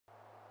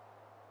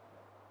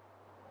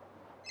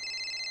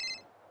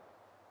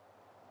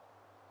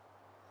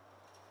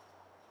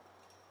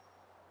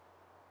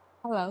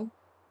Hello.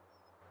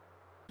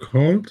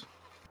 Called?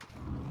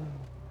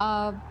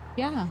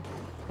 Yeah.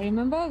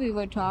 Remember we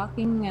were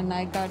talking and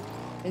I got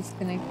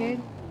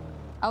disconnected?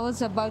 I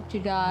was about to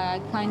die.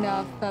 I kind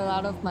of fell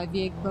out of my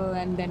vehicle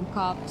and then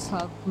cops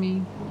helped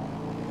me.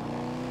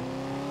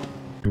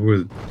 You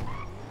were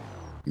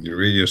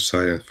radio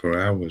silent for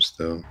hours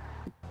though.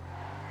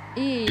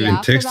 Yeah, Even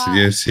after texted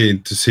that, you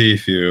to see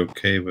if you're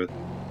okay, but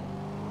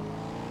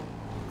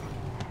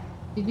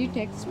did you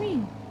text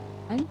me?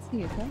 I didn't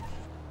see it, huh?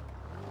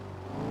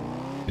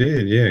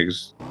 did, yeah,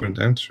 because you weren't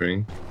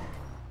answering.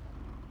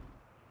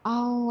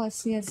 Oh, I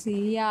see, I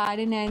see. Yeah, I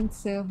didn't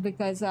answer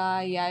because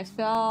yeah, I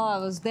fell. I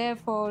was there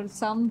for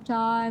some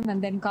time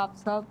and then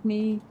cops helped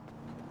me.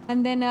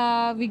 And then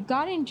we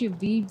got into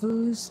V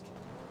boost.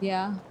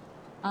 Yeah.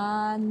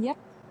 And yep,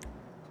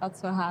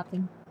 that's what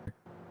happened. I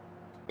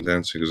didn't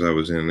answer because I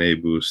was in an A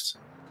boost.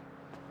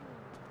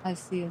 I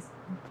see, I see.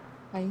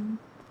 Fine.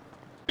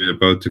 You're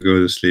about to go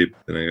to sleep,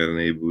 then I got an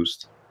A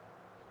boost.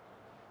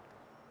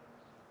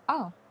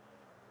 Oh,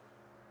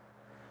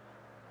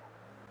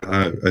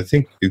 I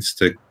think it's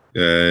the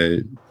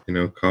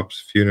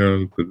cops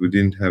funeral, but we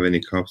didn't have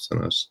any cops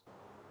on us.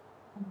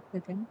 one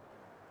second.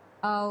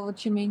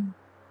 What you mean?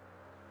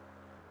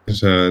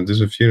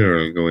 There's a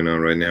funeral going on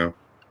right now.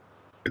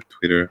 At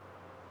Twitter,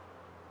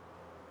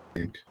 I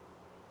think.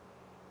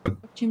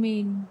 What you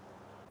mean?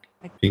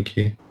 Like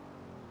Pinky.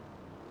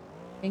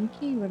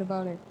 Pinky? What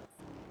about it?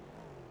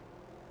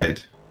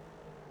 Right.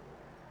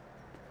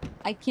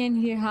 I can't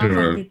hear half of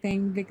Funeral. the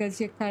thing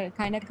because you're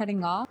kind of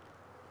cutting off.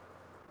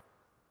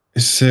 It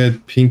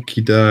said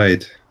Pinky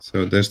died,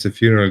 so there's the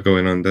funeral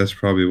going on. That's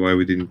probably why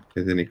we didn't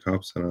get any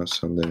cops on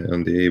us on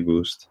the A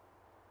boost.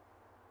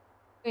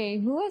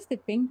 Wait, who was the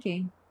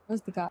Pinky? Who's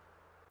the guy?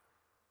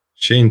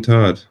 Shane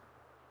Todd.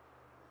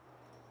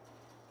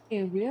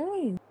 Hey,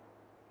 really?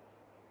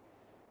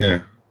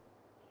 Yeah.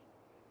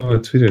 Oh,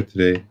 Twitter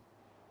today.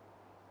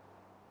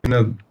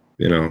 Not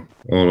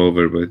all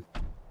over, but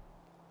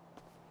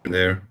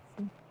there.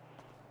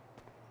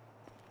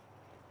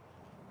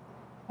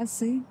 I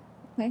see.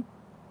 Okay.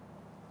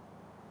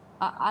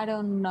 I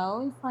don't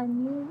know if I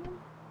knew him.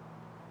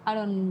 I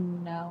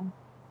don't know.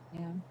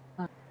 Yeah.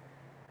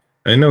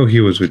 I know he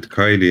was with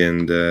Kylie,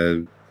 and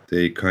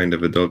they kind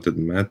of adopted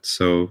Matt.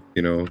 So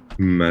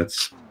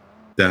Matt's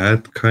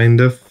dad, kind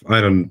of.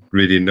 I don't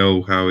really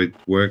know how it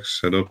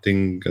works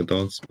adopting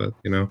adults, but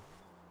Wait,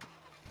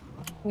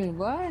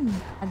 what?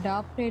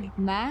 Adopted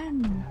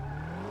man?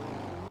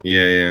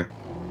 Yeah.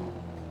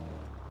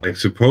 Like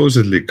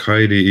supposedly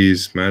Kylie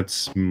is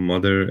Matt's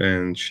mother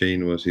and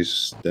Shane was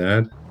his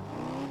dad.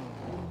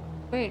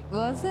 Wait,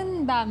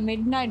 wasn't that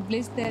Midnight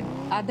Bliss that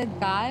other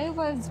guy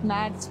was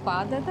Matt's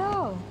father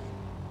though?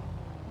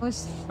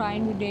 Was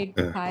trying to date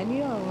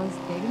Kylie or was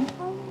dating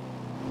Kylie?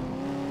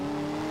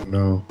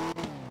 No,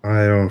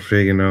 I don't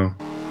freaking know.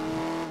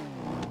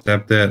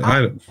 Except that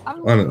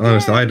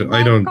honestly, I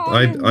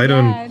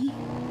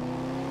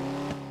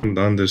don't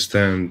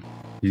understand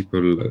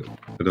people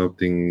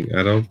adopting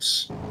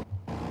adults.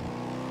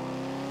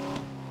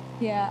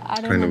 Yeah,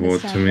 I don't kind of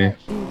odd to me. That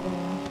either.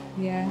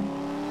 Yeah.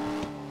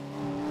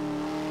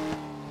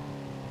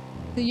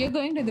 So you're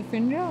going to the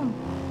funeral?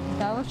 Is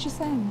that what you're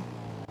saying?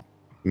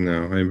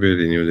 No, I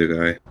barely knew the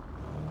guy.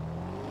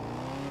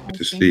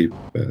 To sleep,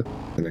 but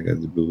then I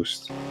got the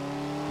boost.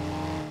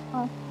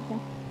 Oh, okay.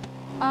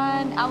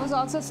 And I was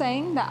also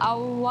saying that I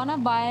wanna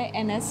buy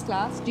an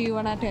S-Class. Do you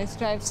wanna test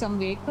drive some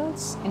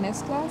vehicles in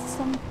S-Class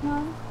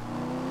sometime?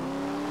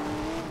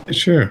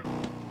 Sure.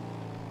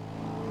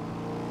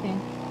 Okay.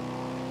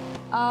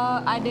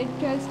 I did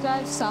test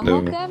drive some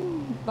of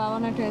them, but I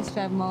wanna test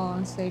drive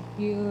more. So if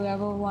you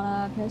ever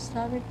wanna test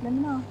drive it, let me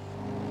know.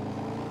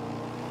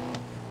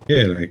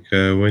 Yeah, like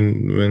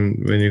when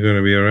you're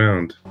gonna be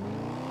around?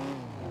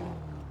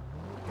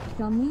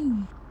 Tell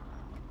me.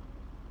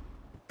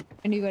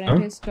 When do you wanna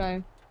test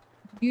drive?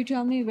 You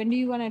tell me, when do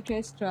you wanna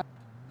test drive?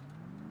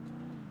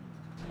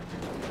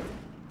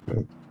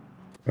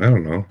 I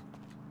don't know.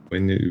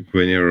 When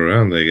you're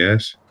around, I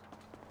guess.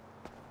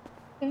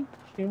 Okay,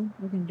 sure,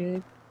 we can do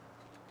it.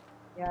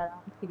 Yeah,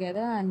 together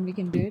and we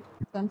can do it.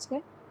 Sounds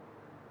good.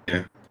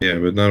 Yeah,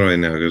 but not right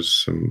now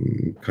because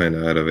I'm kind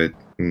of out of it.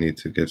 I need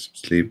to get some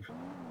sleep.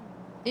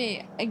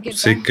 Yeah, I get I'm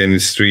sick and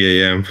it's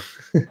 3 a.m.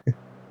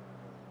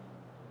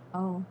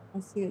 Oh, I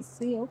see.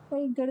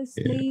 Okay, go to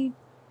sleep.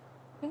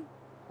 Yeah. Okay,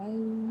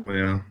 bye.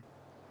 Well,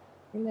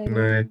 See you later. good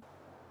night.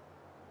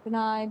 Good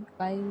night.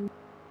 Bye.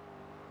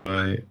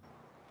 Bye.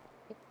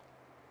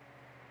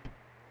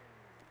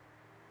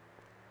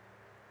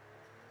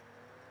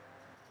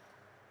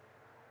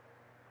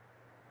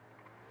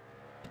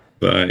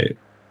 Bye.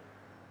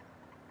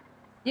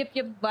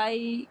 Yep,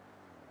 bye.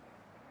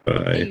 Bye.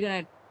 Are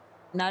you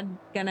not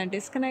gonna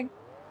disconnect?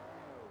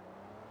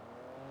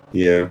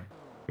 Yeah,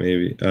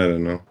 maybe. I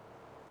don't know.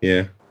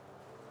 Yeah,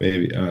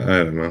 maybe.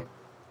 I don't know.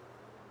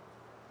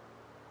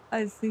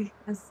 I see.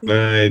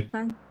 Night.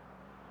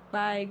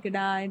 Bye. Good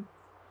night.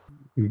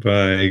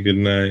 Bye. Good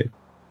night.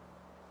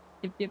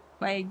 Yep.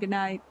 Bye. Good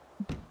night.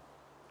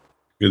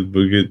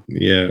 Good.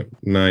 Yeah.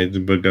 Night.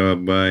 Bye.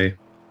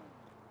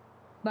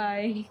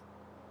 Bye.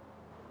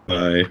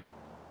 Bye.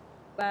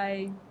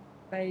 Bye.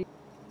 Bye.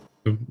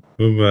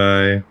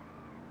 Bye.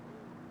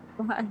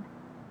 Bye.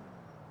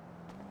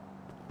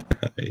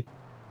 Bye.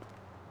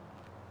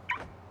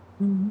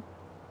 Mhm.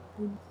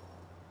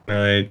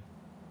 Night.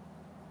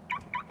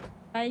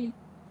 Bye.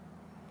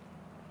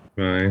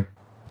 Bye.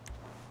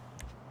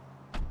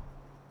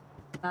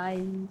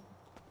 Bye.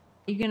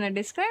 You gonna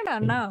describe or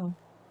no?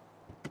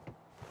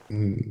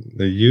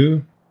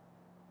 You?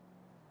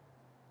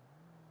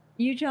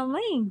 You tell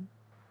me.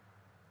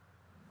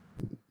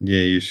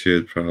 Yeah, you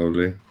should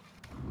probably.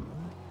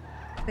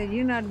 So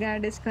you're not gonna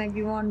disconnect.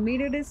 You want me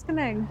to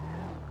disconnect?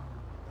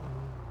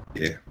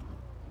 Yeah.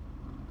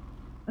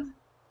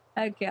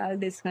 Okay, I'll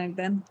disconnect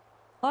then.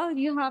 Well,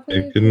 you have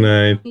Hey, a good good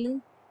night.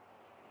 sleep.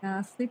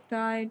 Sleep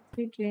tight,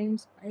 sweet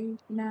dreams. Bye.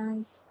 Good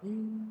night.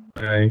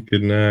 Bye.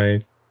 Good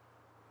night.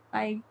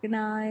 Bye. Good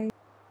night.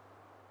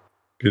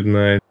 Good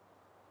night.